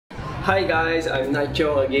Hi guys, I'm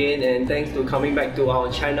Cheong again, and thanks for coming back to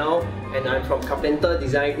our channel. And I'm from Carpenter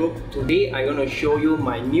Design Group. Today I'm going to show you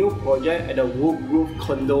my new project at the wood roof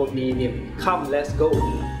condominium. Come, let's go!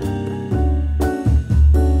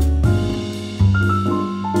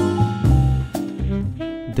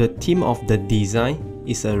 The theme of the design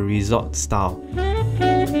is a resort style.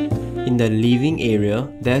 In the living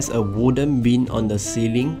area, there's a wooden bin on the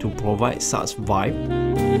ceiling to provide such vibe.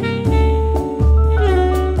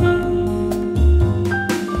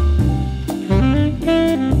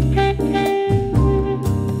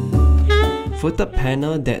 Footed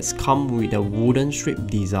panel that's come with a wooden strip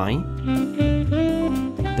design.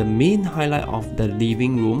 The main highlight of the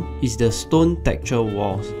living room is the stone texture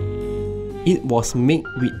walls. It was made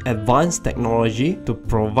with advanced technology to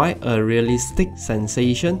provide a realistic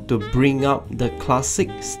sensation to bring up the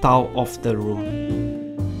classic style of the room.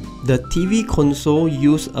 The TV console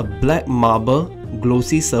used a black marble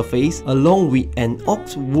glossy surface along with an oak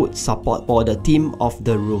wood support for the theme of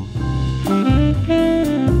the room.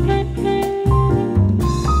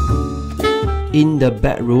 In the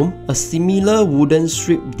bedroom, a similar wooden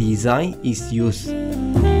strip design is used.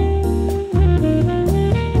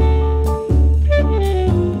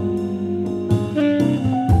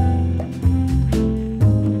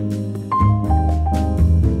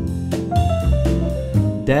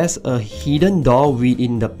 There's a hidden door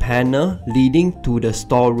within the panel leading to the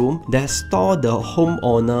storeroom that stores the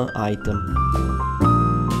homeowner item.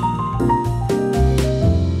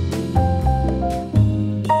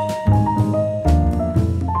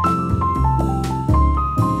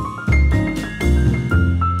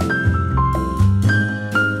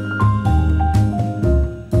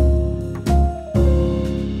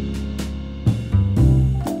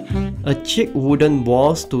 A thick wooden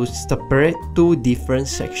walls to separate two different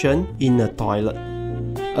sections in a toilet.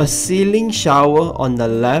 A ceiling shower on the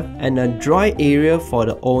left and a dry area for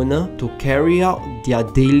the owner to carry out their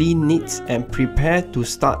daily needs and prepare to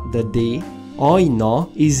start the day. All in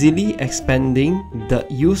all, easily expanding the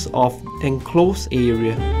use of enclosed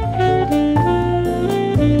area.